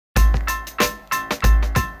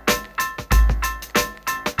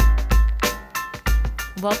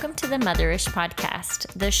Welcome to the Motherish Podcast,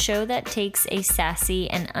 the show that takes a sassy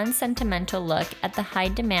and unsentimental look at the high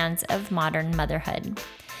demands of modern motherhood.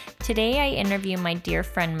 Today, I interview my dear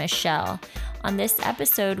friend Michelle. On this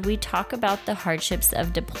episode, we talk about the hardships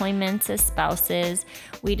of deployments as spouses,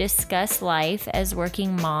 we discuss life as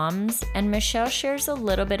working moms, and Michelle shares a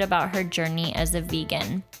little bit about her journey as a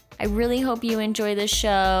vegan. I really hope you enjoy the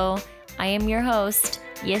show. I am your host,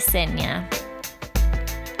 Yesenia.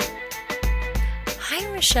 Hi,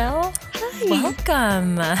 Michelle. Hi.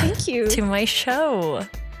 Welcome. Thank you. To my show.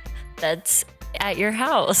 That's at your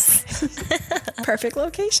house. Perfect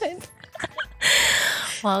location.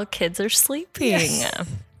 While kids are sleeping. Yes.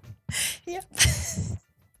 Yep.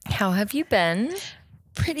 How have you been?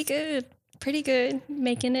 Pretty good.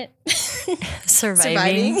 Making it.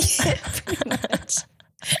 Surviving. Pretty much.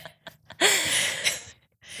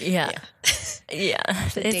 Yeah.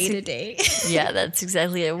 The day to day. Yeah, that's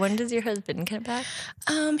exactly it. When does your husband get back?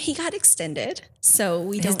 He got extended, so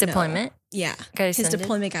we don't know. His deployment? Yeah. His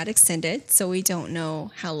deployment got extended, so we don't know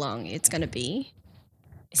how long it's going to be.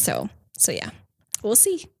 So yeah. We'll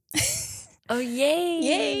see. Oh, yay.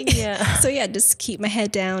 Yay. Yeah. So yeah, just keep my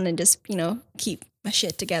head down and just, keep my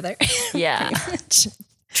shit together. Yeah. Pretty much.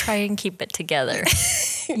 Try and keep it together.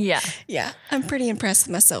 Yeah. Yeah. I'm pretty impressed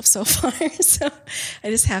with myself so far. So I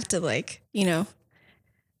just have to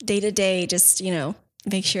day to day, just,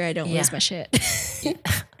 make sure I don't lose my shit.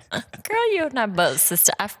 Girl, you and I both,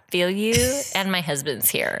 sister. I feel you, and my husband's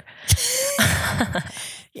here.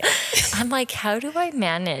 Yeah. I'm like, how do I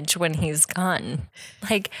manage when he's gone?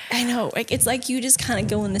 I know. It's like you just kind of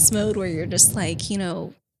go in this mode where you're just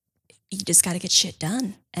you just got to get shit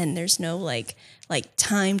done. And there's no like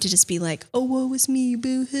time to just be like, oh, woe is me,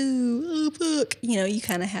 boo hoo, oh, fuck. You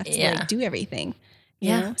kind of have to do everything. You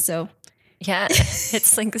know? So. Yeah,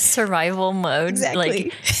 it's like survival mode. Exactly.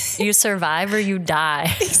 Like you survive or you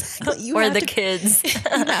die. Exactly. Or the kids. You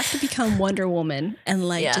have to become Wonder Woman and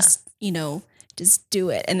just do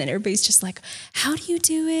it. And then everybody's just like, how do you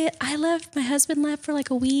do it? My husband left for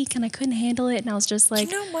a week and I couldn't handle it. And I was just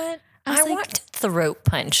like, you know what? I want to throat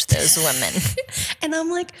punch those women. And I'm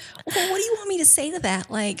like, well, what do you want me to say to that?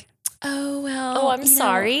 Like, oh, well. Oh, I'm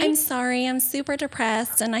sorry. I'm sorry. I'm super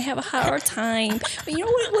depressed and I have a hard time. But what do you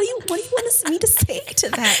want me to say to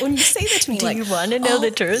that when you say that to me? Do you want to know the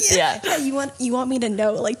truth? Yeah. You want me to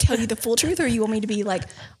know, tell you the full truth, or you want me to be like,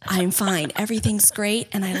 I'm fine. Everything's great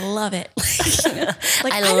and I love it.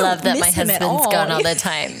 I love that my husband's gone all the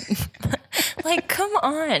time. Come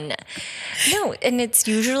on. No, and it's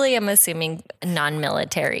usually, I'm assuming,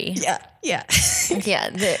 non-military. Yeah. Yeah.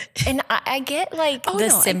 And I get the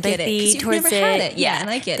sympathy towards it. Yeah, and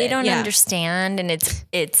I get it. They don't understand, and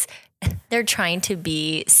it's they're trying to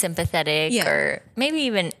be sympathetic or maybe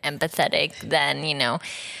even empathetic then,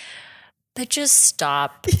 but just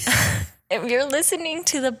stop. If you're listening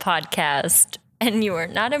to the podcast and you are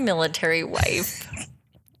not a military wife,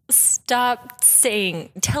 stop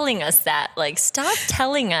telling us that. Stop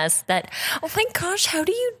telling us that, oh my gosh, how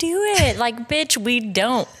do you do it? Bitch, we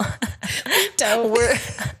don't. We don't.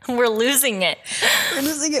 We're losing it. We're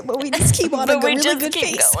losing it, but we just keep on going. We just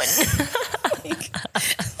keep going.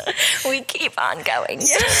 We keep on going.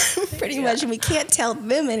 Yeah, pretty much. And we can't tell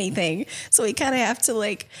them anything. So we kind of have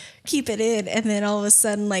to keep it in. And then all of a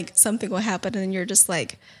sudden, something will happen and you're just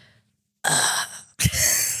like, ugh.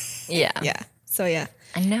 Yeah. Yeah. So yeah.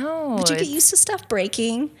 I know. But you get used to stuff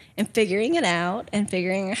breaking and figuring it out and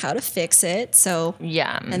figuring out how to fix it. So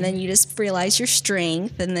yeah. And then you just realize your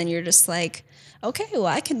strength and then you're just like, okay, well,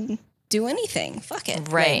 I can do anything. Fuck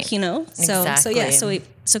it. Right. So Exactly. So yeah.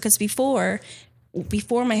 So because before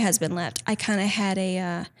my husband left, I kind of had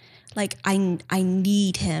a I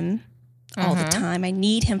need him all the time. I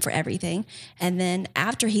need him for everything. And then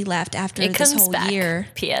after he left, this whole year.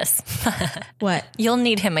 P.S. What? You'll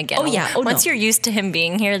need him again. Oh, yeah. Once you're used to him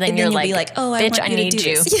being here, then you'll be like, oh, bitch, I need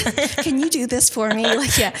you. Yeah. Can you do this for me?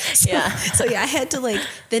 Yeah. So I had to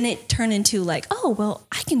then it turned into oh, well,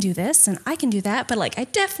 I can do this and I can do that. But I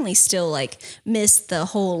definitely still miss the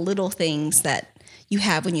whole little things that you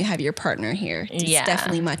have when you have your partner here. It's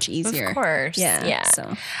definitely much easier. Of course. Yeah.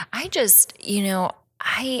 So I just,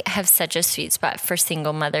 I have such a sweet spot for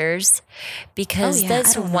single mothers because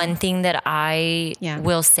that's one thing that I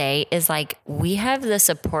will say is we have the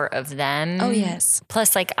support of them. Oh, yes.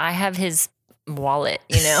 Plus, I have his wallet,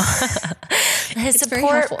 his it's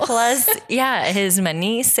support plus, his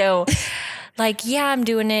money. So I'm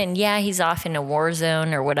doing it and he's off in a war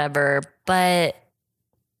zone or whatever, but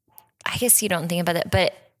I guess you don't think about it,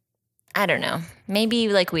 but I don't know. Maybe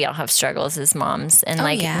we all have struggles as moms and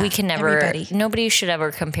we can never, nobody should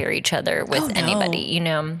ever compare each other with anybody,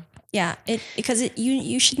 Yeah, because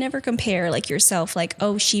you should never compare like yourself, like,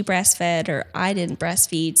 oh, she breastfed or I didn't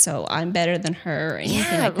breastfeed, so I'm better than her or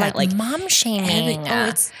anything like that. Like mom shaming.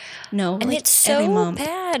 It's so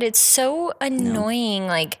bad. It's so annoying. No.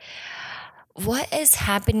 Like, what is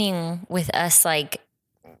happening with us? Like,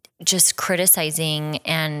 just criticizing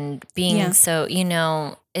and being so,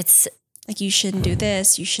 it's like, you shouldn't do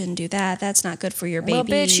this, you shouldn't do that. That's not good for your baby. Well,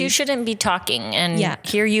 bitch, you shouldn't be talking. And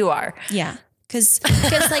here you are. Yeah. Because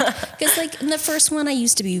in the first one, I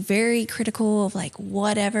used to be very critical of like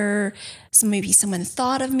whatever. So maybe someone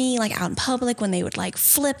thought of me like out in public when they would like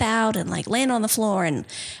flip out and like land on the floor, and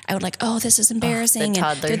I would like, oh, this is embarrassing,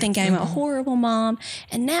 and they're thinking I'm a horrible mom.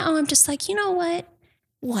 And now I'm just like, you know what?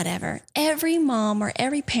 Whatever. Every mom or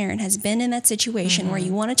every parent has been in that situation where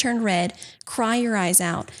you want to turn red, cry your eyes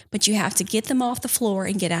out, but you have to get them off the floor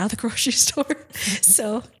and get out of the grocery store.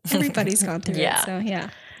 So everybody's gone through it. So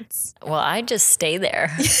yeah. Well, I just stay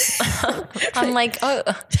there. I'm like, oh,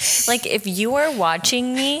 like if you are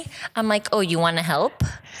watching me, I'm like, oh, you want to help?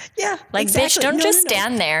 Yeah, like bitch, don't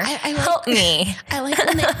stand there. Help me. I like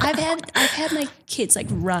when I've had my kids like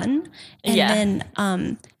run, and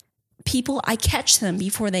then people, I catch them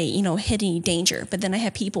before they hit any danger. But then I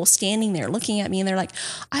have people standing there looking at me, and they're like,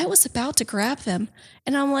 I was about to grab them,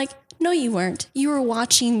 and I'm like, no, you weren't. You were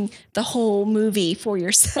watching the whole movie for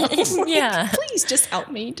yourself. Like, please just help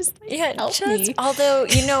me. Just help me. Although,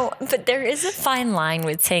 but there is a fine line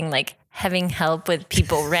with saying like having help with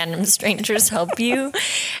people, random strangers help you,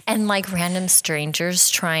 and like random strangers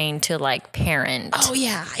trying to like parent. Oh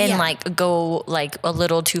yeah. And like go like a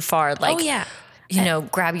little too far. Like,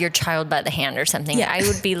 grab your child by the hand or something. Yeah. I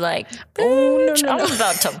would be like, oh, no. I'm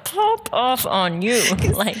about to pop off on you.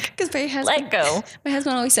 Like, let go. My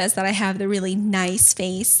husband always says that I have the really nice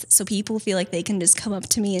face, so people feel like they can just come up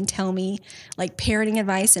to me and tell me like parenting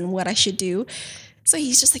advice and what I should do. So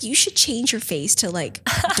he's just like, you should change your face to like,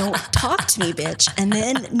 don't talk to me, bitch. And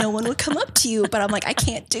then no one would come up to you. But I'm like, I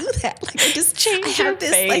can't do that. Like, I just change your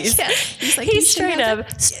face. Like, he's like, he's straight up,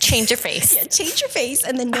 change your face. Yeah, change your face.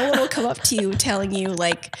 And then no one will come up to you telling you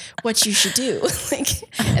like what you should do. Like,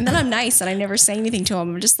 and then I'm nice and I never say anything to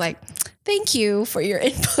him. I'm just like, thank you for your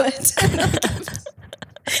input.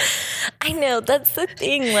 I know, that's the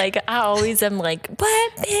thing. Like, I always am like,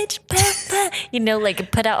 what, bitch? Blah, blah.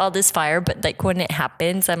 Like, put out all this fire, but like when it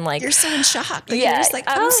happens, I'm like, you're so in shock. Like, you're just like,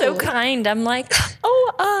 I'm so kind. I'm like,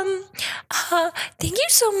 oh, thank you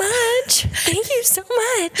so much. Thank you so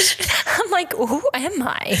much. I'm like, who am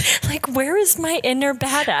I? Like, where is my inner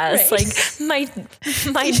badass? Right. Like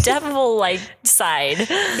my devil like side.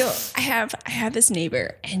 No, I have this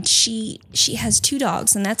neighbor, and she has 2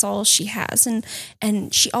 dogs, and that's all she has,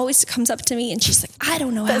 and she always comes up to me and she's like, I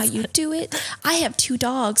don't know how you do it. I have 2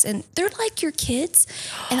 dogs and they're like your kids,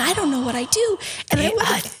 and I don't know what I do. And I'm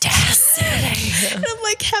like,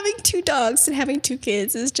 having 2 dogs and having 2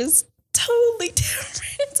 kids is just totally different.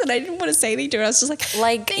 And I didn't want to say anything to her. I was just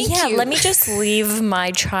like thank you. Let me just leave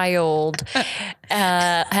my child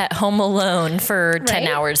at home alone for 10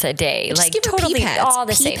 hours a day. Just like totally all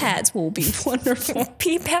the same. Pee pads will be wonderful.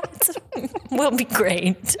 Pee pads will be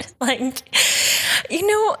great. Like,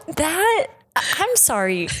 that, I'm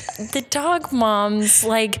sorry, the dog moms,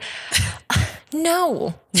 like,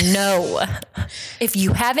 no. If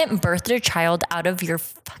you haven't birthed a child out of your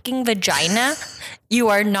fucking vagina, you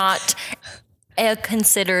are not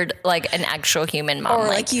considered like an actual human mom. Or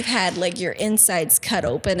like you've had like your insides cut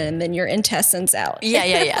open and then your intestines out.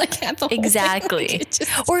 Yeah. Like exactly.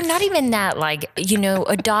 Or not even that, like,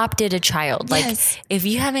 adopted a child. Yes. Like if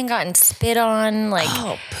you haven't gotten spit on, like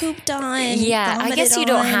pooped on. Yeah, I guess you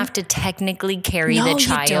don't have to technically carry the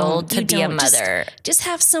child to be a mother. Just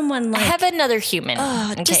have someone like have another human.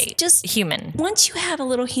 Just human. Once you have a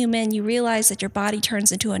little human, you realize that your body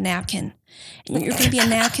turns into a napkin. And you're going to be a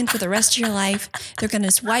napkin for the rest of your life. They're going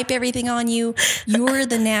to wipe everything on you. You're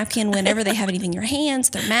the napkin whenever they have anything in your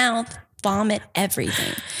hands, their mouth, vomit,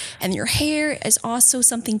 everything. And your hair is also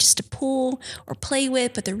something just to pull or play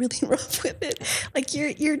with, but they're really rough with it. Like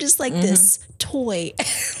you're just like this toy.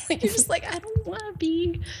 Like you're just like, I don't want to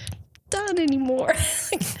be done anymore.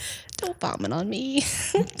 Like, don't vomit on me.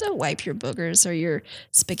 Don't wipe your boogers or your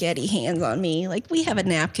spaghetti hands on me. Like we have a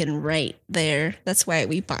napkin right there. That's why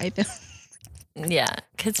we buy them. Yeah,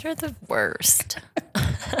 kids are the worst.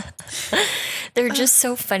 They're just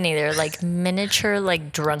so funny. They're like miniature,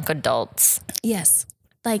 like drunk adults. Yes.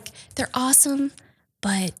 Like they're awesome,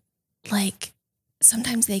 but like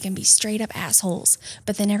sometimes they can be straight up assholes.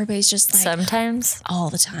 But then everybody's just like sometimes, all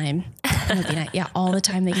the time. Yeah, all the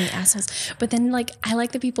time they can be assholes. But then like I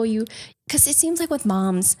like the people because it seems like with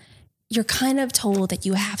moms, you're kind of told that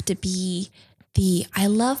you have to be I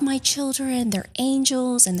love my children, they're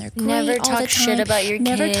angels and they're great Never all talk the time. shit about your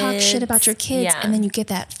Never kids. talk shit about your kids. Yeah. And then you get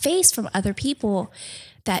that face from other people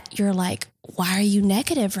that you're like, why are you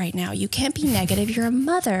negative right now? You can't be negative. You're a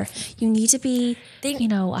mother. You need to be,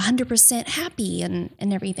 100% happy and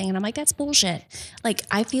everything. And I'm like, that's bullshit. Like,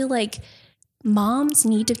 I feel like moms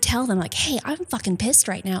need to tell them like, hey, I'm fucking pissed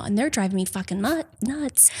right now and they're driving me fucking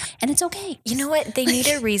nuts and it's okay. You know what? They need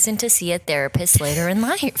a reason to see a therapist later in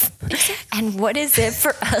life. And what is it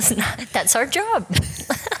for us? That's our job.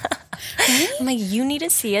 Right? I'm like, you need to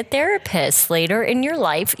see a therapist later in your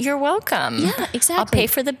life. You're welcome. Yeah, exactly. I'll pay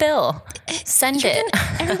for the bill. Send it.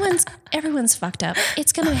 Everyone's fucked up.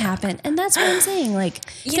 It's going to happen. And that's what I'm saying. Like,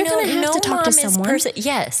 they're going to have to talk to someone.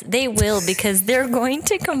 Yes, they will, because they're going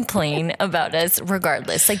to complain about us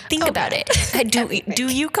regardless. Like, think about it. Do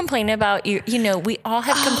you complain about you? We all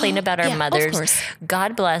have complained about our mothers. Of course.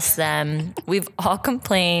 God bless them. We've all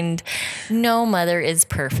complained. No mother is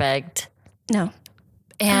perfect. No.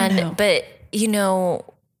 But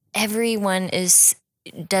everyone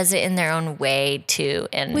does it in their own way too,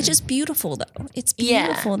 and which is beautiful though. It's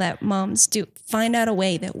beautiful that moms do find out a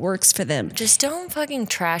way that works for them. Just don't fucking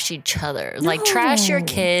trash each other. No. Like, trash your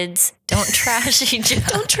kids. Don't trash each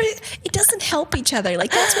other. It doesn't help each other.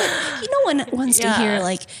 Like, that's what no one wants to hear.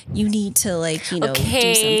 Like, you need to do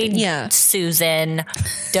something. Yeah, Susan,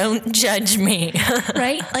 don't judge me.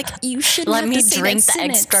 Right? Like, you shouldn't let have me to say drink that the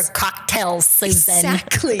sentence. extra cocktails, Susan.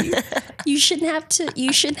 Exactly. You shouldn't have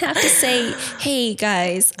to say, hey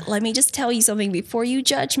guys, let me just tell you something before you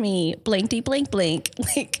judge me. Blankety blank blank.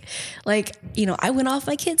 Like I went off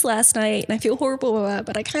my kids last night and I feel horrible about it,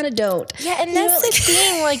 but I kind of don't. Yeah, and that's the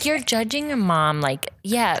thing. Like, you're judging a mom,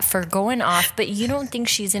 for going off, but you don't think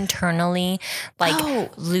she's internally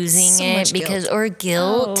losing so it or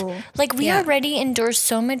guilt. Oh, like, we already endure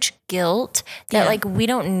so much guilt that we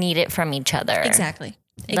don't need it from each other. Exactly.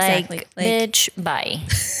 Like, bitch, bye.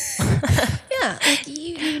 Yeah, like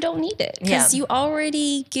you don't need it because you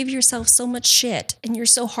already give yourself so much shit and you're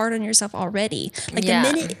so hard on yourself already. Like, the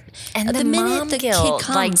minute the kid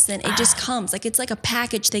comes, then it just comes. Like, it's like a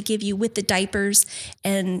package they give you with the diapers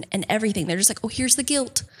and everything. They're just like, oh, here's the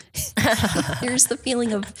guilt. Here's the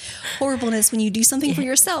feeling of horribleness when you do something for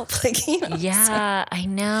yourself. Yeah, I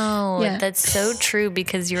know. Yeah. That's so true,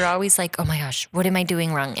 because you're always like, oh my gosh, what am I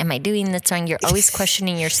doing wrong? Am I doing this wrong? You're always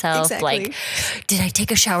questioning yourself. Exactly. Like, did I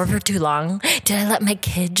take a shower for too long? Did I let my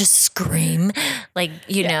kid just scream? Like,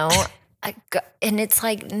 know, and it's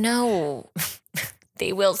like, no,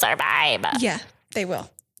 they will survive. Yeah, they will.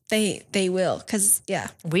 They will. Cause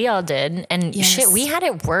we all did. And shit, we had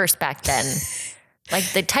it worse back then.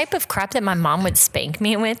 Like, the type of crap that my mom would spank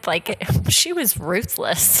me with, like, she was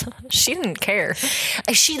ruthless. She didn't care.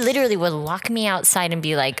 She literally would lock me outside and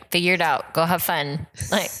be like, figure it out. Go have fun.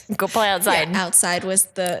 Like, go play outside. Yeah, outside was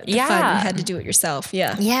the fun. You had to do it yourself.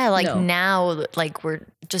 Yeah. Yeah. Like, now, like, we're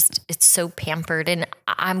just, it's so pampered. And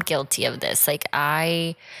I'm guilty of this. Like,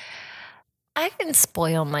 I can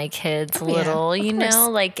spoil my kids a little, you know,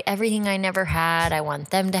 like, everything I never had, I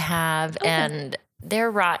want them to have. Okay. And they're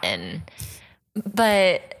rotten.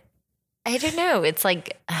 But I don't know. It's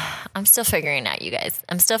like, I'm still figuring it out, you guys.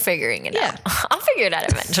 I'm still figuring it out. I'll figure it out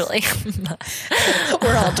eventually.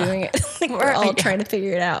 We're all doing it. We're all trying to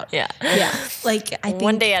figure it out. Yeah. Yeah. Like, I think,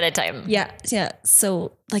 one day at a time. Yeah. Yeah.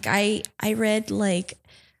 So, like, I read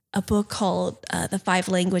a book called The 5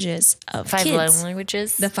 Languages of Kids. 5 Love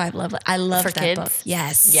Languages? The 5 Love. I love that kids? book.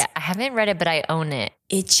 Yes. Yeah. I haven't read it, but I own it.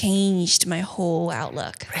 It changed my whole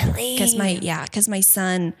outlook. Really? Because my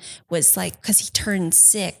son was because he turned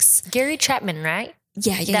 6. Gary Chapman, right?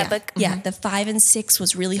 Yeah. That book? Yeah. The 5 and 6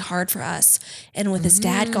 was really hard for us. And with his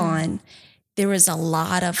dad gone, there was a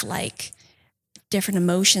lot of different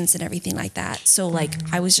emotions and everything like that. So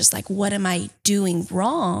I was just like, what am I doing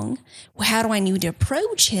wrong? How do I need to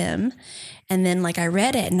approach him? And then I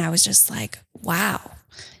read it and I was just like, wow,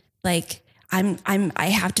 I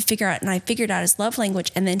have to figure out, and I figured out his love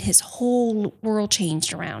language, and then his whole world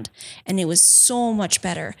changed around, and it was so much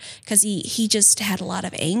better because he just had a lot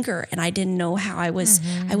of anger, and I didn't know how I was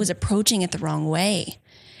approaching it the wrong way.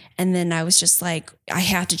 And then I was just like, I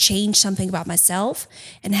have to change something about myself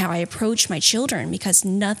and how I approach my children because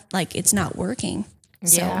it's not working.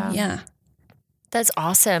 So, yeah. That's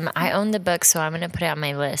awesome. I own the book, so I'm going to put it on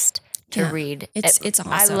my list to read. It's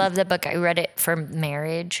awesome. I love the book. I read it for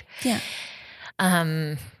marriage. Yeah.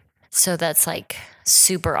 So that's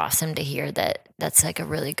super awesome to hear that's a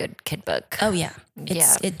really good kid book. Oh yeah.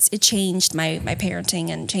 It changed my parenting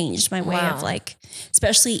and changed my way of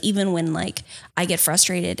especially even when I get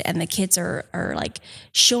frustrated and the kids are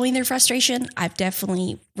showing their frustration. I've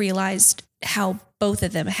definitely realized how both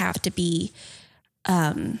of them have to be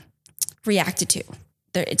reacted to.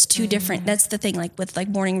 It's two different. That's the thing, like with like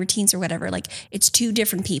morning routines or whatever, like it's two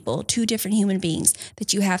different people, two different human beings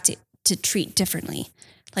that you have to treat differently.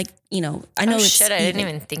 Like, you know, I know I didn't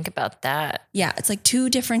even think about that. Yeah. It's like two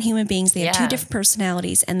different human beings. They have two different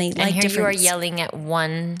personalities and they like here different. You are yelling at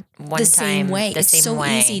one the same way. It's so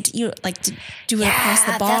easy to, to do it across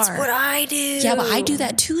the bar. That's what I do. Yeah, but I do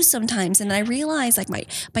that too sometimes. And I realize like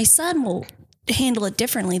my son will handle it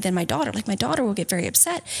differently than my daughter. Like my daughter will get very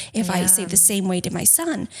upset if I say the same way to my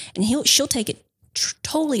son, and she'll take it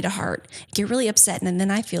totally to heart, get really upset, and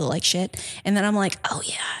then I feel like shit. And then I'm like, oh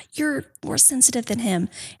yeah, you're more sensitive than him,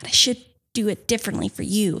 and I should do it differently for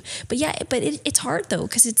you. But yeah, it's hard though,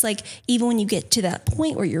 because it's like even when you get to that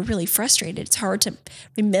point where you're really frustrated, it's hard to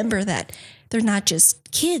remember that they're not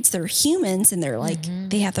just kids, they're humans, and they're like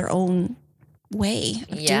they have their own way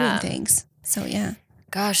of doing things. So yeah.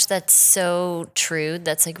 Gosh, that's so true.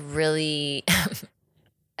 That's like really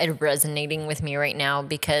resonating with me right now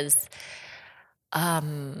because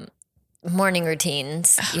morning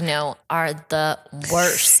routines, you know, are the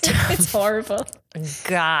worst. It's horrible.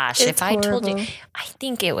 Gosh, if I told you, I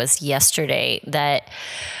think it was yesterday that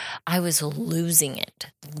I was losing it.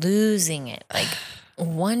 Like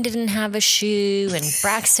one didn't have a shoe and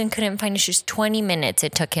Braxton couldn't find his shoes. 20 minutes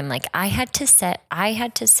it took him. Like I had to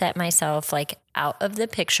set myself like out of the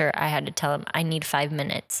picture. I had to tell him I need 5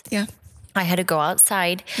 minutes. Yeah. I had to go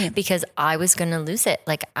outside because I was going to lose it.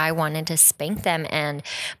 Like I wanted to spank them. And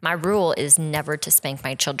my rule is never to spank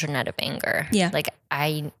my children out of anger. Yeah. Like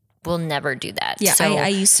I will never do that. Yeah. So, I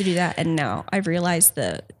used to do that. And now I realize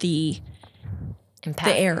the impact.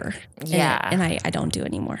 The error. Yeah. And I don't do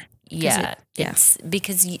anymore. Yeah. It's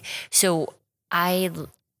because, so I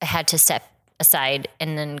had to step aside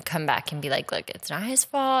and then come back and be like, look, it's not his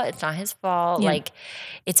fault. It's not his fault. Yeah. Like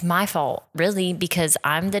it's my fault really, because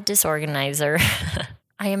I'm the disorganizer.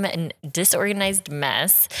 I am a disorganized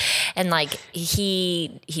mess. And like,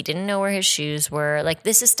 he didn't know where his shoes were. Like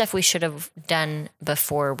this is stuff we should have done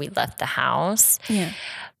before we left the house. Yeah.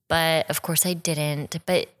 But of course I didn't.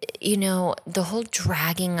 But you know, the whole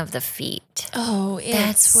dragging of the feet. Oh,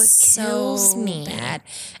 that's what kills me. Bad.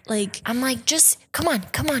 Like I'm like, just come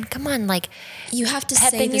on. Like you have to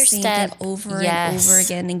say the same thing over and over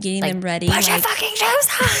again and getting them ready. Put your fucking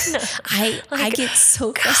shoes on. I get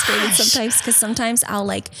so frustrated sometimes because sometimes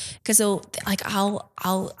I'll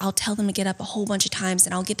I'll tell them to get up a whole bunch of times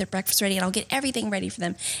and I'll get their breakfast ready and I'll get everything ready for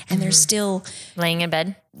them and they're still laying in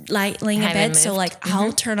bed. Laying in bed. So like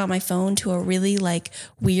I'll turn on my phone to a really like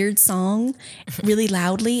weird song really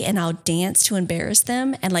loudly and I'll dance to embarrass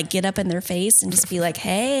them and like get up in their face and just be like,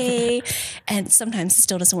 hey. And sometimes it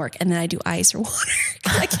still doesn't work. And then I do ice or water.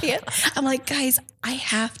 I can't. I'm like, guys, I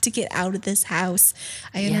have to get out of this house.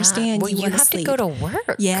 I understand. Well, you have to go to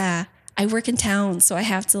work. Yeah. I work in town, so I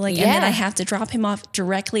have to and then I have to drop him off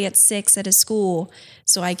directly at 6 at his school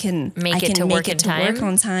so I can make it to work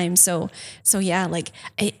on time. So yeah, like,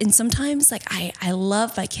 and sometimes like I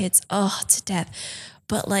love my kids, to death,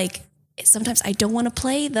 but like, sometimes I don't want to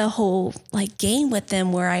play the whole like game with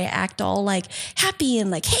them where I act all like happy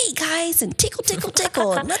and like, hey guys, and tickle,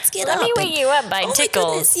 and let's get up. Let me wake you up by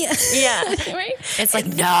tickles. Yeah. Right? It's like,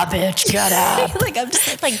 nah, bitch, get up. Like I'm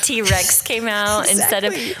just like T-Rex came out instead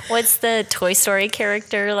of, what's the Toy Story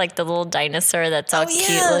character? Like the little dinosaur that's all cute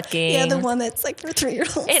looking. Yeah, the one that's like for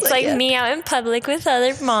 3-year-olds. It's like me out in public with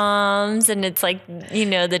other moms and it's like, you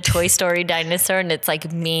know, the Toy Story dinosaur and it's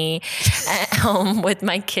like me at home with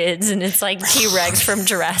my kids and it's like T-Rex from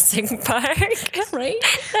Jurassic Park. Right?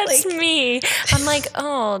 That's like, me. I'm like,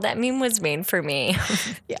 oh, that meme was made for me.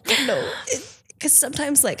 Yeah, no. Because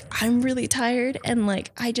sometimes like I'm really tired and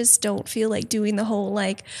like I just don't feel like doing the whole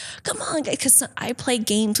like, come on, because I play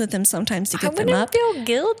games with them sometimes to get them up. I wouldn't feel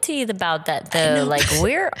guilty about that though. Like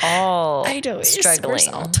we're all struggling.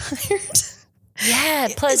 We're all tired. Yeah.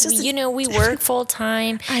 Plus, you know, we work full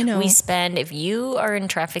time. I know. We spend, if you are in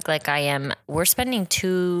traffic like I am, we're spending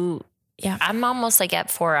I'm almost like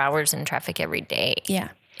at 4 hours in traffic every day. Yeah.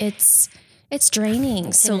 It's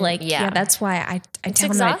draining. So like, that's why I tell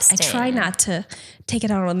them, I try not to take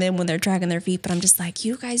it out on them when they're dragging their feet, but I'm just like,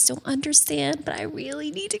 you guys don't understand, but I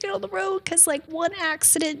really need to get on the road because like one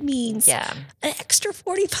accident means an extra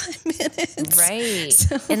 45 minutes. Right.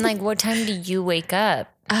 So, and like, what time do you wake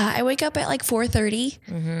up? I wake up at like 4:30.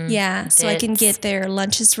 Mm-hmm. Yeah. So I can get their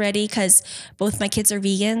lunches ready because both my kids are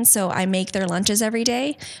vegan. So I make their lunches every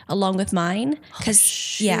day along with mine.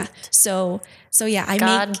 So So yeah,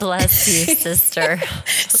 God bless you, sister.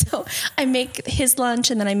 So I make his lunch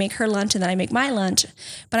and then I make her lunch and then I make my lunch,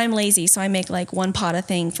 but I'm lazy. So I make like one pot of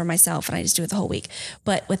thing for myself and I just do it the whole week.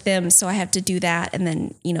 But with them, so I have to do that and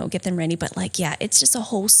then, get them ready. But like, yeah, it's just a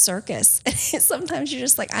whole circus. Sometimes you're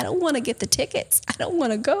just like, I don't want to get the tickets. I don't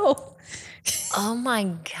want to go. Oh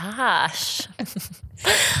my gosh.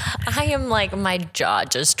 I am like, my jaw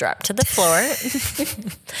just dropped to the floor.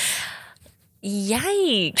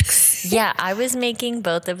 Yikes. Yeah, I was making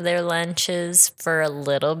both of their lunches for a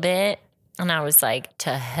little bit and I was like,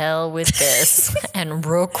 to hell with this. And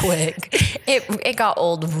real quick, it got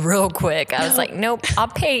old real quick. I was like, nope, I'll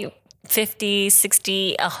pay $50,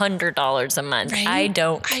 $60, $100 a month. Right? I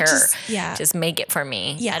don't care. Just make it for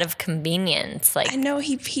me out of convenience. Like, I know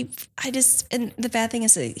and the bad thing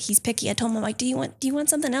is that he's picky. I told him, like, do you want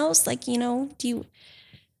something else? Like, do you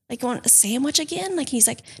want a sandwich again? Like, he's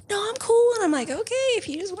like, no, I'm cool. And I'm like, okay, if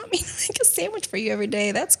you just want me to make a sandwich for you every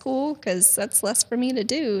day, that's cool. Cause that's less for me to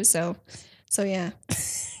do. So yeah.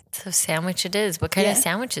 So sandwich it is. What kind of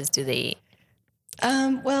sandwiches do they eat?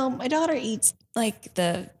 Well, my daughter eats like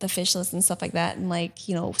the fishless and stuff like that and like,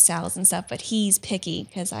 salads and stuff, but he's picky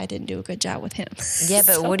because I didn't do a good job with him. Yeah,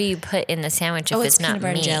 but what do you put in the sandwich if it's not peanut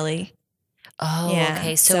butter meat? Jelly. Oh, yeah.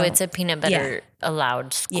 Okay. So it's a peanut butter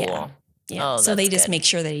allowed school. Yeah. So they just make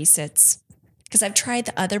sure that he sits. Because I've tried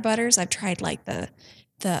the other butters. I've tried like the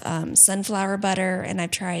sunflower butter and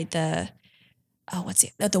I've tried the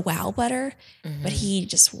wow butter, but he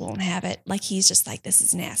just won't have it. Like he's just like, this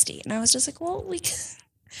is nasty. And I was just like, well,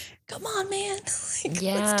 come on, man. Let's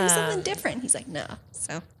do something different. He's like, no.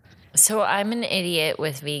 So I'm an idiot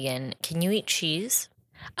with vegan. Can you eat cheese?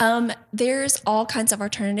 There's all kinds of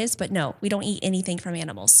alternatives, but no, we don't eat anything from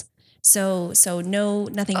animals. So no,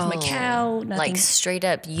 nothing from a cow. Nothing. Like straight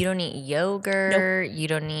up, you don't eat yogurt. Nope. You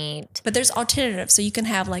don't eat. But there's alternatives. So you can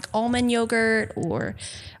have like almond yogurt or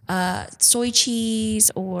soy cheese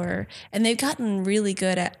and they've gotten really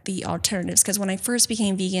good at the alternatives. Because when I first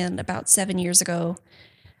became vegan about 7 years ago,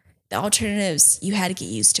 the alternatives, you had to get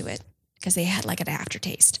used to it because they had like an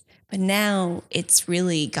aftertaste. But now it's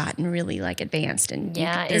really gotten really like advanced and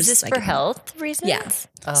is this like for health reasons?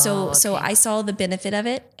 Yeah. So I saw the benefit of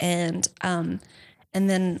it and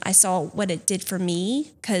then I saw what it did for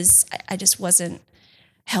me because I just wasn't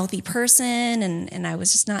a healthy person and I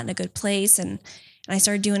was just not in a good place and I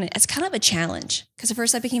started doing it as kind of a challenge because at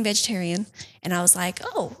first I became vegetarian and I was like,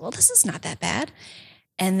 oh, well, this is not that bad.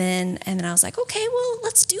 And then I was like, okay, well,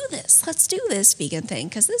 let's do this vegan thing.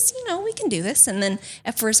 Cause this, we can do this. And then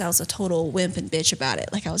at first I was a total wimp and bitch about it.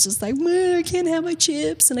 Like I was just like, I can't have my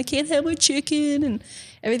chips and I can't have my chicken and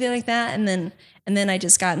everything like that. And then I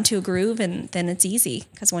just got into a groove and then it's easy.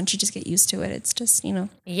 Cause once you just get used to it, it's just,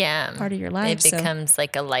 part of your life. It becomes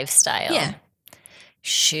like a lifestyle. Yeah.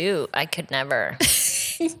 Shoot, I could never.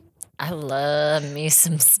 I love me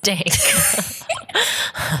some steak.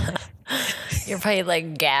 You're probably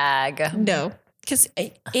like gag. No, because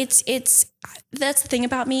it's that's the thing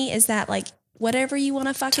about me is that like whatever you want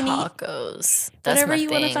to fucking tacos, eat, whatever you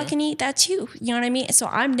want to fucking eat, that's you. You know what I mean? So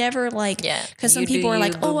I'm never like, because some people are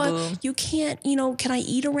like, you can't, can I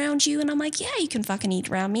eat around you? And I'm like, yeah, you can fucking eat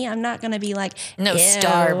around me. I'm not gonna be like, no,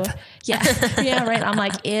 starve. Yeah, yeah, right. I'm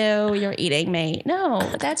like, ew, you're eating me. No,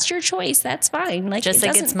 that's your choice. That's fine. Like, just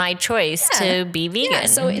like it's my choice to be vegan. Yeah,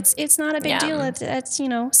 so it's not a big deal. That's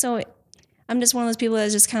so. I'm just one of those people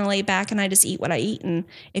that just kind of lay back and I just eat what I eat. And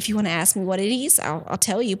if you want to ask me what it is, I'll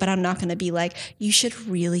tell you, but I'm not going to be like, you should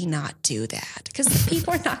really not do that. Because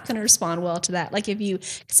people are not going to respond well to that. Like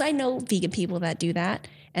because I know vegan people that do that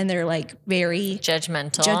and they're like very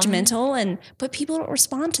judgmental. But people don't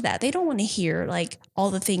respond to that. They don't want to hear like all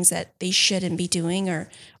the things that they shouldn't be doing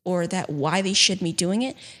or that why they shouldn't be doing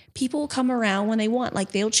it. People will come around when they want,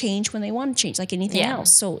 like they'll change when they want to change, like anything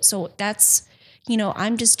else. So that's,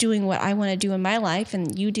 I'm just doing what I want to do in my life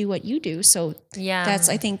and you do what you do. So that's,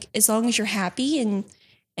 I think as long as you're happy and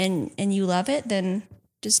you love it, then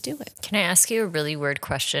just do it. Can I ask you a really weird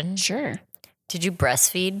question? Sure. Did you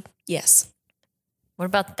breastfeed? Yes. What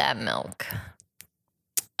about that milk?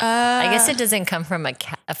 I guess it doesn't come from a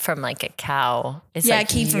cow. It's it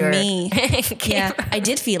came from me. I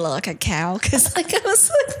did feel like a cow because like I was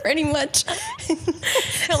like pretty much.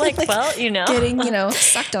 You're like, well, getting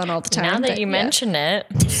sucked on all the time. Now that you mention it,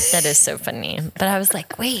 that is so funny. But I was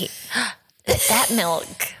like, wait, that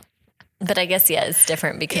milk. But I guess it's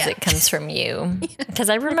different because it comes from you. Because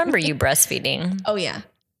I remember you breastfeeding. Oh yeah.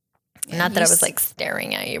 Not that I was like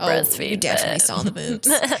staring at you breastfeed. You definitely saw the boobs.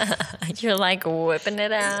 You're like whipping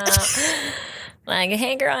it out. Like,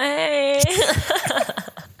 hey girl, hey.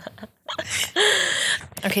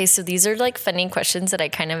 Okay, so these are like funny questions that I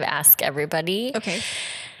kind of ask everybody. Okay.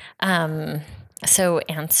 So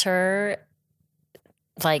answer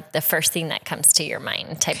like the first thing that comes to your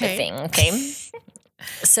mind type of thing. Okay.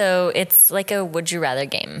 So it's like a would you rather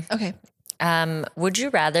game. Okay. Would you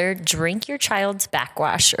rather drink your child's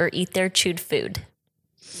backwash or eat their chewed food?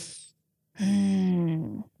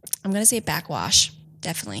 I'm going to say backwash.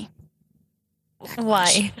 Definitely.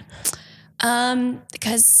 Why?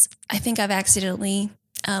 Because I think I've accidentally,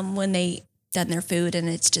 when they done their food and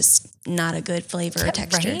it's just not a good flavor or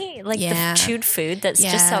texture. Right? Like the chewed food, that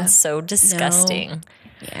just sounds so disgusting. No.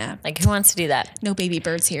 Yeah. Like who wants to do that? No baby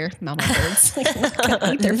birds here. Mama birds.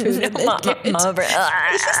 Can't eat their food. Mama bird.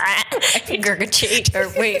 Gurgitate. Or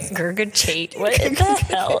wait, gurgitate. What the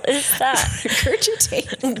hell is that?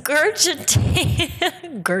 Gurgitate.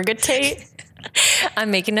 Gurgitate.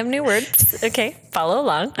 I'm making up new words. Okay, follow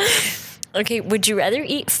along. Okay, would you rather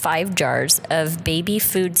eat 5 jars of baby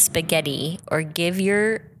food spaghetti or give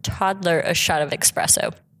your toddler a shot of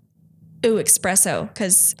espresso? Ooh, espresso,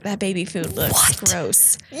 because that baby food looks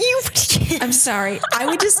gross. You I'm sorry. I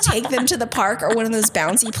would just take them to the park or one of those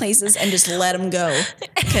bouncy places and just let them go.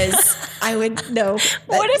 Because I would know.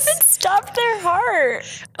 What if it stopped their heart?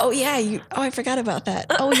 Oh, yeah. I forgot about that.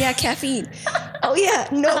 Oh, yeah, caffeine. Oh, yeah.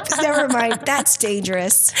 Nope. Never mind. That's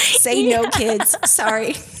dangerous. Say no, kids.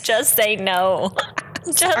 Sorry. Just say no.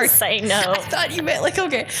 Just say no. I thought you meant like,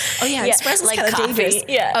 okay. Oh, yeah. Espresso's like kind of dangerous.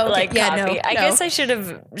 Yeah. Oh, okay. Like yeah, coffee. No. I guess I should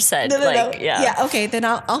have said No. yeah. Yeah. Okay. Then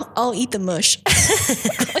I'll eat the mush. I'll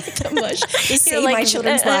eat the mush to save my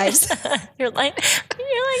children's lives. You're like,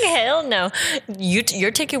 hell no. You're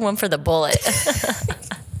taking one for the bullet.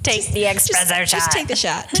 Take the espresso shot. Just take the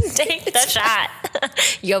shot. Take the shot.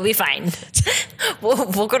 You'll be fine.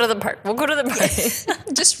 We'll go to the park.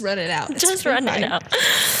 Just run it out. Just run it out.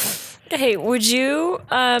 Hey, would you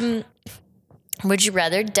rather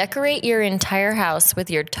decorate your entire house with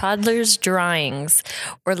your toddler's drawings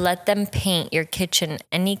or let them paint your kitchen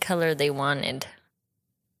any color they wanted?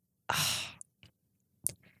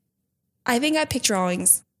 I think I pick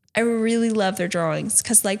drawings. I really love their drawings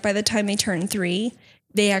because like by the time they turn 3,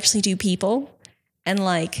 they actually do people. And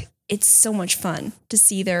like, it's so much fun to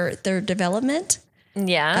see their development.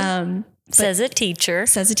 Yeah. Says a teacher.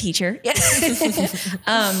 Yeah.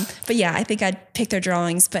 But yeah, I think I'd pick their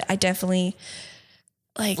drawings, but I definitely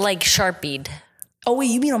like Sharpied. Oh,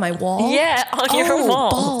 wait, you mean on my wall? Yeah, on your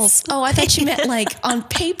walls. Balls. Oh, I thought you meant like on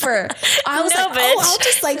paper. I was bitch. I'll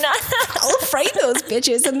just I'll frame those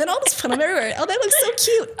bitches and then I'll just put them everywhere. Oh, that looks so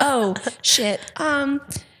cute. Oh, shit.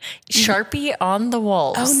 Sharpie on the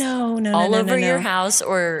walls. Oh, no. All over your house,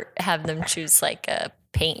 or have them choose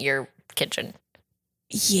paint your kitchen.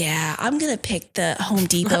 Yeah, I'm going to pick the Home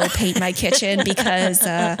Depot paint my kitchen because,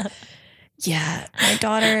 my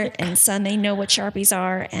daughter and son, they know what Sharpies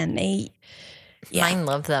are and Mine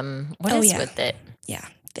love them. What is with it? Yeah,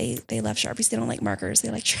 they love Sharpies. They don't like markers. They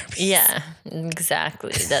like Sharpies. Yeah,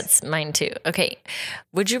 exactly. That's mine too. Okay.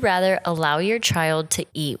 Would you rather allow your child to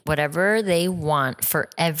eat whatever they want for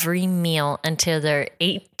every meal until they're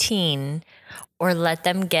 18 or let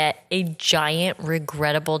them get a giant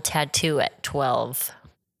regrettable tattoo at 12?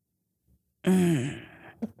 You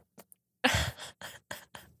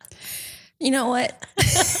know what?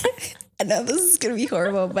 I know this is going to be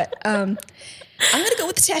horrible, but I'm going to go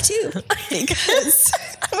with the tattoo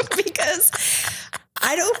because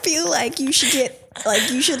I don't feel like you should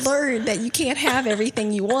learn that you can't have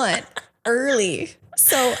everything you want early.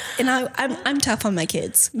 So, and I'm tough on my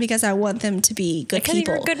kids because I want them to be good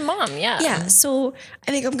people. You're a good mom, yeah. Yeah, so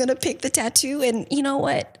I think I'm going to pick the tattoo, and you know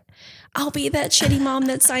what? I'll be that shitty mom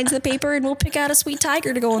that signs the paper and we'll pick out a sweet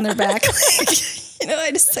tiger to go on their back. I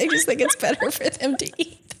just think it's better for them to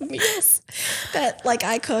eat the meals that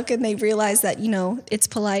I cook and they realize that, it's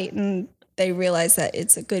polite and they realize that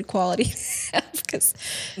it's a good quality because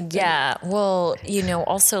well,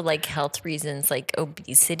 also health reasons like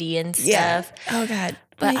obesity and stuff. Yeah. Oh God.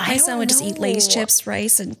 But my son would just eat Lay's chips,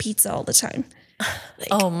 rice, and pizza all the time.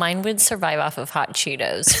 Mine would survive off of hot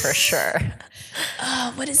Cheetos for sure.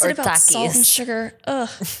 What is it about salt and sugar? Ugh.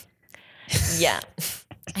 Yeah.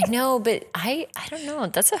 I know, but I don't know.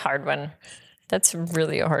 That's a hard one. That's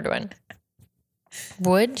really a hard one.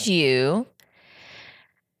 Would you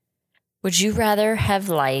rather have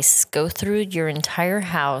lice go through your entire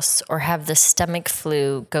house or have the stomach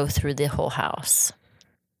flu go through the whole house?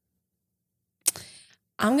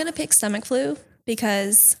 I'm going to pick stomach flu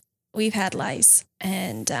because we've had lice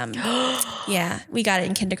and we got it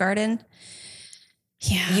in kindergarten.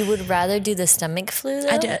 Yeah. You would rather do the stomach flu though?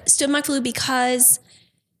 I did stomach flu because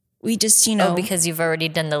we just, you know. Oh, because you've already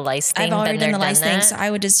done the lice thing. I've already done the lice thing. So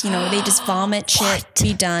I would just, you know, they just vomit shit,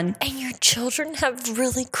 be done. And your children have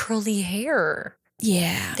really curly hair.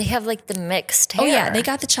 Yeah. They have like the mixed hair. Oh, yeah. They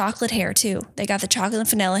got the chocolate hair too. They got the chocolate and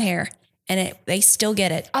vanilla hair. And they still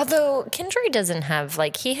get it. Although Kendra doesn't have,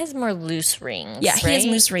 like, he has more loose rings. Yeah, right? he has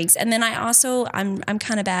loose rings. And then I'm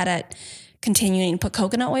kind of bad at continuing to put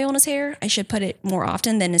coconut oil in his hair. I should put it more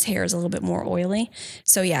often. Then his hair is a little bit more oily.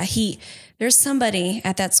 So yeah, there's somebody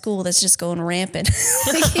at that school that's just going rampant.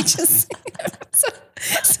 Like he just,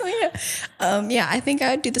 so yeah. Yeah, I think I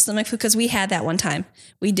would do the stomach flu because we had that one time.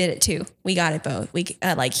 We did it too. We got it both. We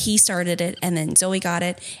like he started it and then Zoe got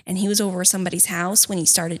it, and he was over somebody's house when he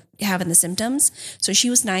started having the symptoms. So she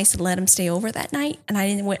was nice to let him stay over that night, and I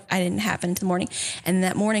didn't happen in the morning. And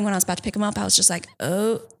that morning when I was about to pick him up, I was just like,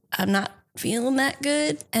 oh, I'm not feeling that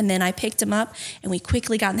good. And then I picked him up and we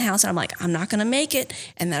quickly got in the house and I'm like, I'm not going to make it.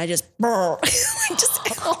 And then I just,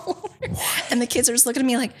 just all over. And the kids are just looking at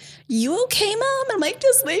me like, you okay, Mom? And I'm like,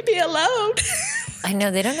 just leave me alone. I know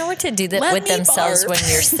they don't know what to do with themselves when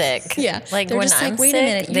you're sick. Yeah. Like they're when just I'm like, wait sick, a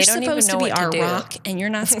minute, you're they don't even supposed know to be what our to do. rock and you're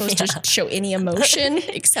not supposed to show any emotion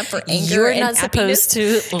except for anger. You're and not happiness.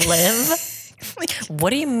 supposed to live.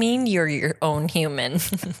 What do you mean you're your own human?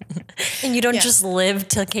 And you don't just live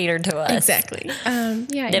to cater to us. Exactly.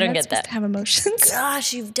 Yeah, they don't get that. To have emotions.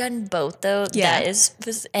 Gosh, you've done both though. Yeah. That is,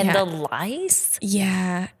 and the lice.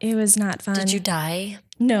 Yeah, it was not fun. Did you die?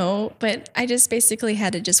 No, but I just basically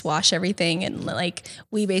had to just wash everything and like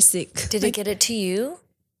Did it get it to you?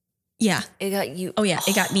 Yeah. It got you. Oh, yeah.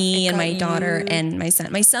 It got me and my daughter and my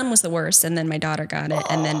son. My son was the worst. And then my daughter got it.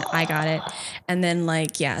 And then I got it. And then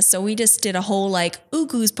so we just did a whole like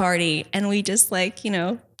ooh-goos party. And we just like,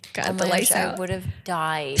 got the lights out. I would have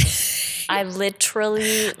died. I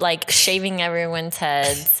literally like shaving everyone's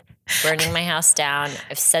heads, burning my house down.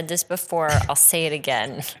 I've said this before. I'll say it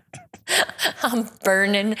again. I'm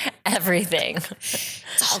burning everything.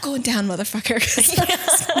 It's all going down, motherfucker.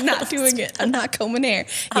 I'm not doing it. I'm not combing hair.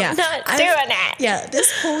 Yeah, I'm not doing it. Yeah,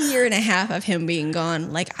 this whole year and a half of him being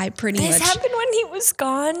gone, like I pretty much. This happened when he was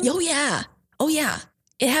gone? Oh, yeah.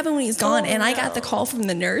 It happened when he was gone, and I got the call from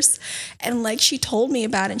the nurse, and like she told me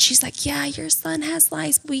about it, and she's like, "Yeah, your son has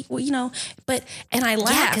lice." And I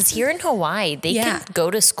laughed. Yeah, because here in Hawaii, they can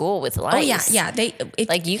go to school with lice. Oh yeah.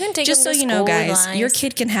 You can take just them so to you know, school guys, with lice. your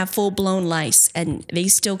kid can have full blown lice, and they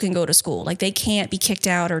still can go to school. Like they can't be kicked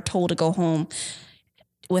out or told to go home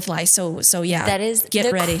with lice. So yeah, that is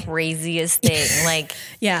get ready. Craziest thing. Like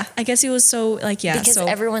yeah, I guess it was so like because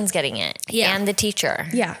everyone's getting it. Yeah, and the teacher.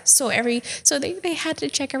 Yeah, so they had to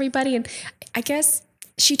check everybody, and I guess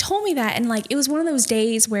she told me that, and like it was one of those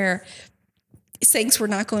days where things were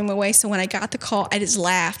not going my way. So when I got the call, I just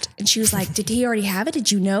laughed, and she was like, "Did he already have it?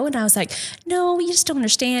 Did you know?" And I was like, "No, you just don't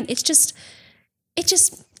understand. It's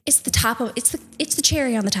the top of it's the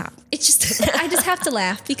cherry on the top. It's just I just have to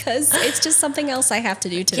laugh because it's just something else I have to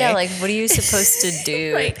do today." Yeah, like what are you supposed to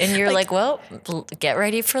do? Right. And you're like, well, get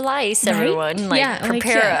ready for lice, everyone. Like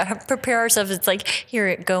prepare ourselves. It's like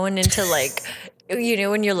you're going into like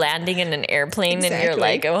when you're landing in an airplane and you're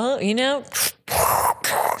like, well, the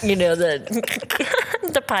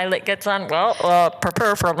pilot gets on. Well,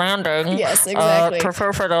 prepare for landing. Yes, exactly.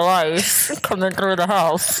 Prepare for the lice coming through the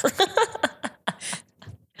house.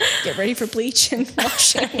 Get ready for bleach and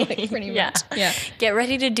washing, like pretty much. Yeah. Get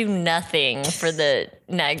ready to do nothing for the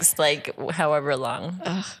next, like, however long.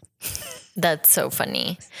 Ugh. That's so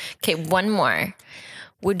funny. Okay, one more.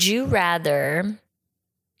 Would you rather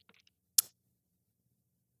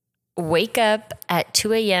wake up at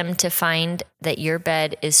 2 a.m. to find that your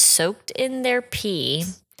bed is soaked in their pee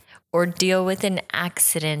or deal with an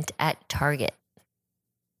accident at Target?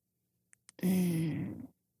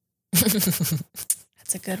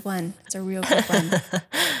 That's a good one. It's a real good one.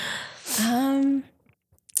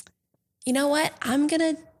 You know what? I'm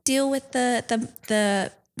gonna deal with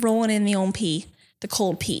the rolling in the own pee, the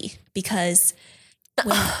cold pee, because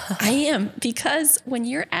when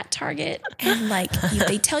you're at Target and like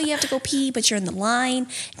they tell you have to go pee, but you're in the line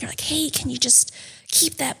and you're like, hey, can you just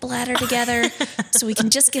keep that bladder together so we can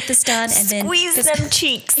just get this done and then squeeze them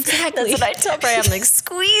cheeks. Exactly. That's what I tell Brian. I'm like,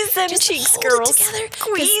 squeeze them just cheeks, hold girls. It together.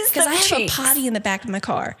 Squeeze them cheeks. Because I have a potty in the back of my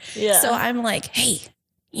car. Yeah. So I'm like, hey,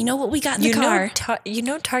 you know what we got in the car?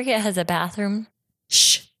 Target has a bathroom.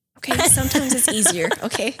 Shh. Okay, sometimes it's easier,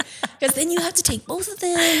 okay? Because then you have to take both of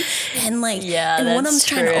them and like, and one of them's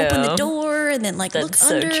trying to open the door and then like look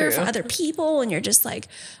under for other people. And you're just like,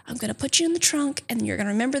 I'm going to put you in the trunk and you're going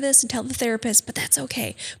to remember this and tell the therapist, but that's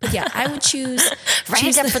okay. But yeah, I would choose. Write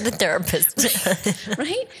it up for the therapist.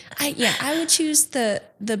 Right? I would choose the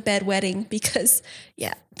bedwetting because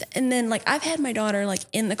and then like I've had my daughter like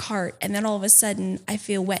in the cart and then all of a sudden I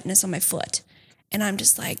feel wetness on my foot. And I'm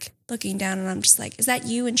just like looking down and I'm just like, is that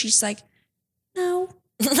you? And she's like, no.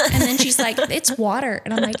 And then she's like, it's water.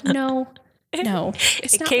 And I'm like, no, it's not water.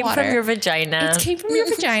 It came from your vagina. It came from your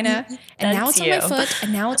vagina. And now it's on my foot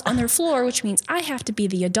and now it's on their floor, which means I have to be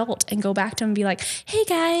the adult and go back to them and be like, hey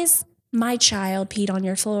guys, my child peed on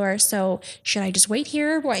your floor. So should I just wait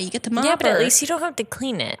here while you get the mop? Yeah, but at least you don't have to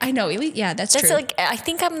clean it. I know. That's true. Like, I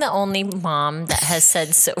think I'm the only mom that has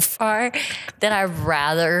said so far that I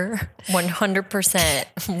rather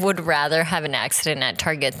 100% would rather have an accident at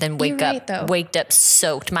Target than waked up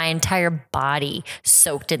soaked, my entire body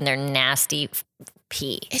soaked in their nasty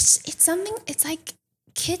pee. It's something, it's like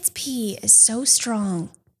kids' pee is so strong.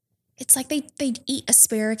 It's like they eat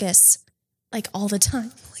asparagus like all the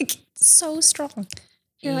time. Like so strong.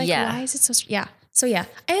 You're like, why is it so strong? Yeah. So yeah,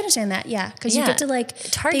 I understand that. Yeah. Cause you get to like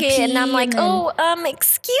Target and I'm like,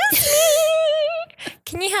 excuse me.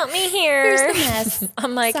 Can you help me here? Here's the mess.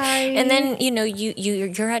 I'm like, sorry. And then,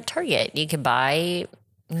 you're at Target. You can buy,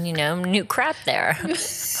 new crap there.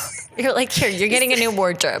 You're like, here, you're getting a new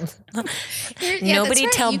wardrobe. Nobody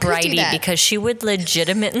tell Bridie because she would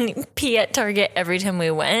legitimately pee at Target every time we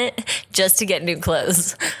went just to get new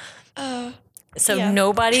clothes.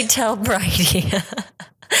 Nobody tell Bridie.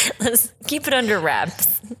 Let's keep it under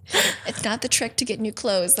wraps. It's not the trick to get new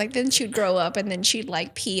clothes. Like then she'd grow up and then she'd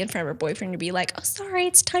like pee in front of her boyfriend and be like, oh, sorry,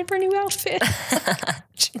 it's time for a new outfit.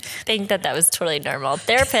 Think that was totally normal.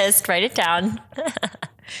 Therapist, write it down.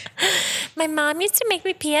 My mom used to make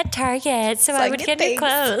me pee at Target so I would get new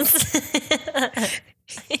clothes.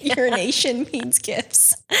 Urination means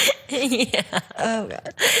gifts. Yeah. Oh,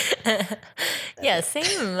 God. Yeah,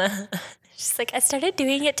 same. She's like, I started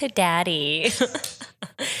doing it to Daddy.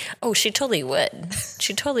 Oh, she totally would.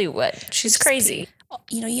 She's crazy.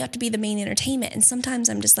 You have to be the main entertainment. And sometimes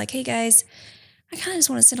I'm just like, hey, guys, I kind of just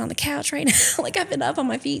want to sit on the couch right now. Like I've been up on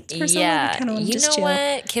my feet for so long. I kind of want to just chill.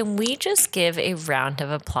 What? Can we just give a round of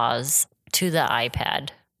applause to the iPad?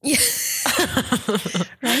 Yeah.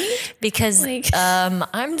 Right? Because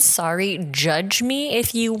I'm sorry, judge me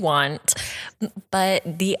if you want, but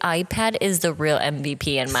the iPad is the real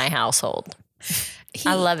MVP in my household.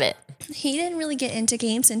 I love it. He didn't really get into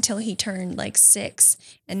games until he turned like 6,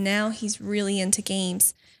 and now he's really into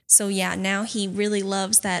games. So yeah, now he really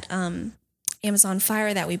loves that Amazon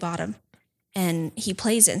Fire that we bought him, and he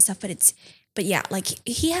plays it and stuff. But yeah, like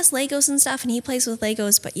he has Legos and stuff, and he plays with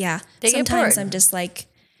Legos. But yeah, sometimes I'm just like,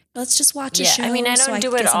 let's just watch a show. I mean, I don't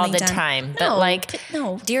do it all the time,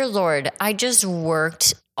 but dear Lord, I just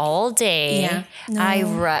worked all day. Yeah. No.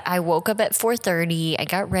 I woke up at 4:30. I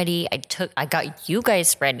got ready. I got you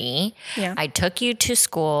guys ready. Yeah. I took you to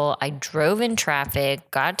school. I drove in traffic,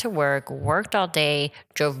 got to worked all day,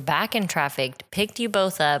 drove back in traffic, picked you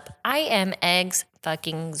both up. I am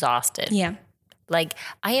fucking exhausted. Yeah. Like,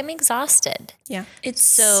 I am exhausted. Yeah.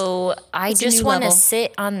 I just want to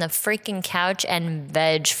sit on the freaking couch and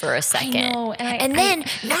veg for a second. I know. And then,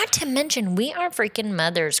 not to mention, we are freaking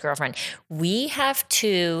mothers, girlfriend. We have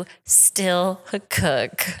to still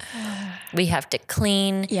cook. We have to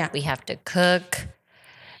clean. Yeah. We have to cook.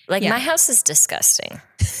 Like, my house is disgusting.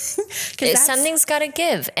 Something's got to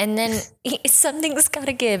give. And then something's got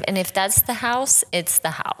to give. And if that's the house, it's the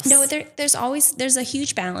house. No, there's a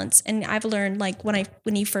huge balance. And I've learned, like,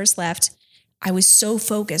 when you first left, I was so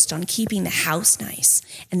focused on keeping the house nice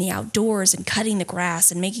and the outdoors and cutting the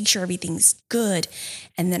grass and making sure everything's good.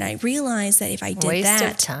 And then I realized that if I did Waste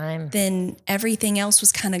of time. Then everything else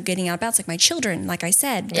was kind of getting out of balance. Like my children, like I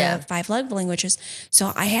said, the 5 love languages.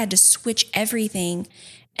 So I had to switch everything.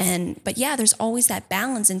 But yeah, there's always that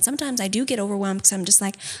balance. And sometimes I do get overwhelmed because I'm just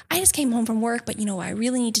like, I just came home from work, but I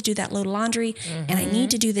really need to do that load of laundry and I need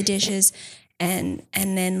to do the dishes. And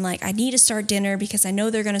then like, I need to start dinner because I know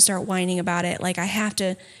they're going to start whining about it. Like I have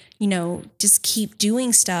to, just keep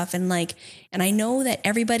doing stuff. And I know that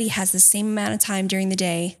everybody has the same amount of time during the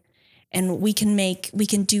day and we can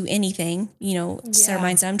do anything, set our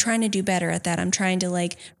mindset. I'm trying to do better at that. I'm trying to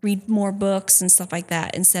like read more books and stuff like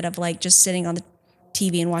that instead of like just sitting on the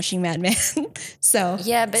TV and watching Mad Men.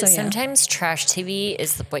 Sometimes trash TV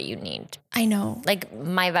is what you need. I know. Like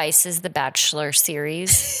my vice is the Bachelor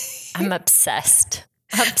series. I'm obsessed.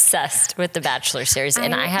 Obsessed with the Bachelor series,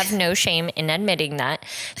 and I have no shame in admitting that.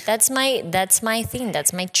 That's my thing.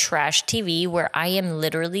 That's my trash TV where I am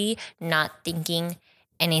literally not thinking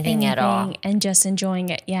anything at all and just enjoying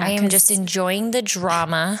it. Yeah, I am just enjoying the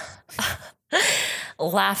drama,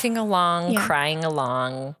 laughing along, crying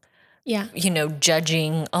along. Yeah,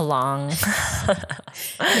 judging along.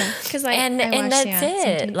 Because and that's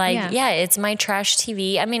it. It's my trash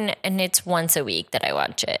TV. I mean, and it's once a week that I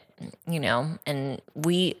watch it. And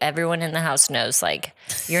everyone in the house knows, like,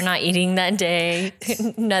 you're not eating that day.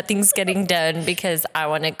 Nothing's getting done because I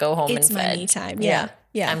want to go home and fed. It's my me time.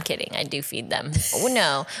 Yeah. I'm kidding. I do feed them. Oh,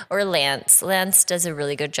 no. Or Lance. Lance does a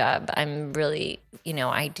really good job. I'm really,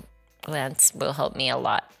 Lance will help me a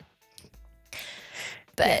lot.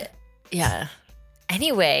 But yeah.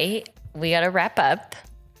 Anyway, we got to wrap up.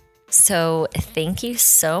 So thank you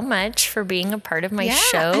so much for being a part of my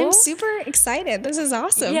show. I'm super excited. This is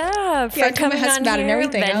awesome. Yeah, for coming on here, and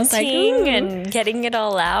everything. I was like, and getting it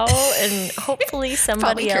all out, and hopefully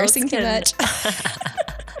somebody else cursing too much.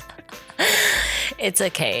 It's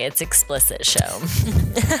okay. It's explicit show.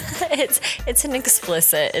 It's an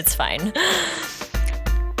explicit. It's fine.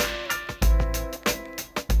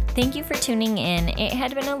 Thank you for tuning in. It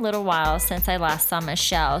had been a little while since I last saw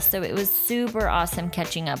Michelle, so it was super awesome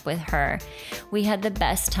catching up with her. We had the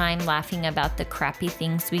best time laughing about the crappy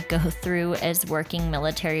things we go through as working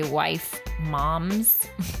military wife moms,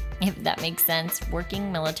 if that makes sense.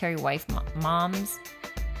 Working military wife moms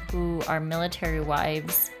who are military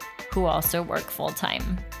wives who also work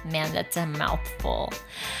full-time. Man, that's a mouthful.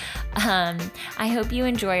 I hope you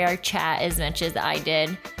enjoy our chat as much as I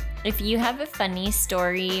did. If you have a funny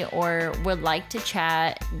story or would like to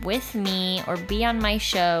chat with me or be on my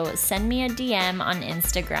show, send me a DM on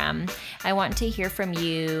Instagram. I want to hear from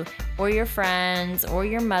you or your friends or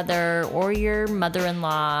your mother or your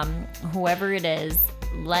mother-in-law, whoever it is,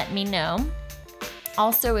 let me know.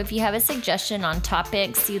 Also, if you have a suggestion on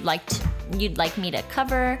topics you'd like me to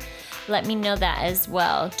cover, let me know that as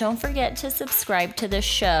well. Don't forget to subscribe to the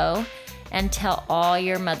show and tell all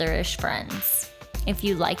your motherish friends. If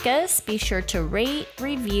you like us, be sure to rate,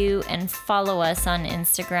 review, and follow us on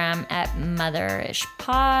Instagram at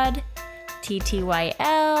motherishpod,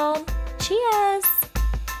 TTYL. Cheers!